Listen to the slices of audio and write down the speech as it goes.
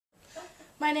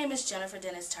My name is Jennifer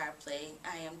Dennis Tarpley.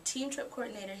 I am Team Trip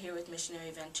Coordinator here with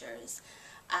Missionary Ventures.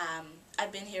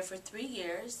 I've been here for 3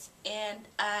 years, and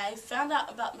I found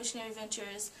out about Missionary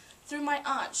Ventures through my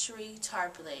aunt, Cherie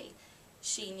Tarpley.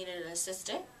 She needed an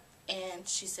assistant, and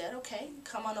she said, okay,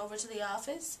 come on over to the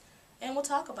office, and we'll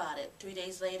talk about it. 3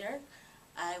 days later,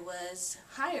 I was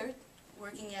hired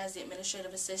working as the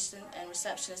administrative assistant and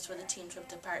receptionist for the Team Trip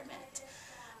department.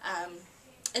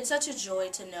 It's such a joy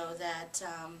to know that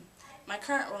my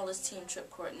current role as Team Trip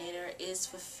Coordinator is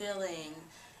fulfilling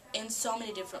in so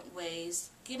many different ways,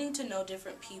 getting to know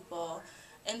different people,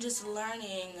 and just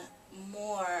learning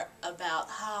more about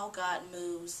how God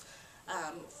moves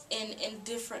in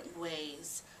different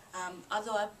ways.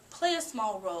 Although I play a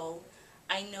small role,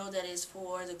 I know that it's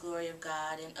for the glory of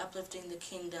God and uplifting the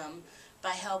kingdom by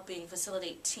helping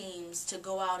facilitate teams to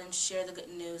go out and share the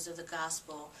good news of the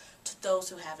gospel to those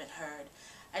who haven't heard.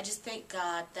 I just thank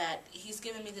God that He's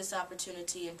given me this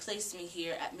opportunity and placed me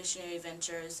here at Missionary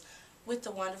Ventures with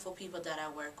the wonderful people that I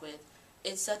work with.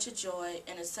 It's such a joy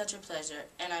and it's such a pleasure,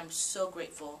 and I'm so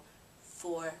grateful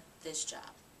for this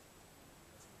job.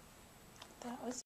 That was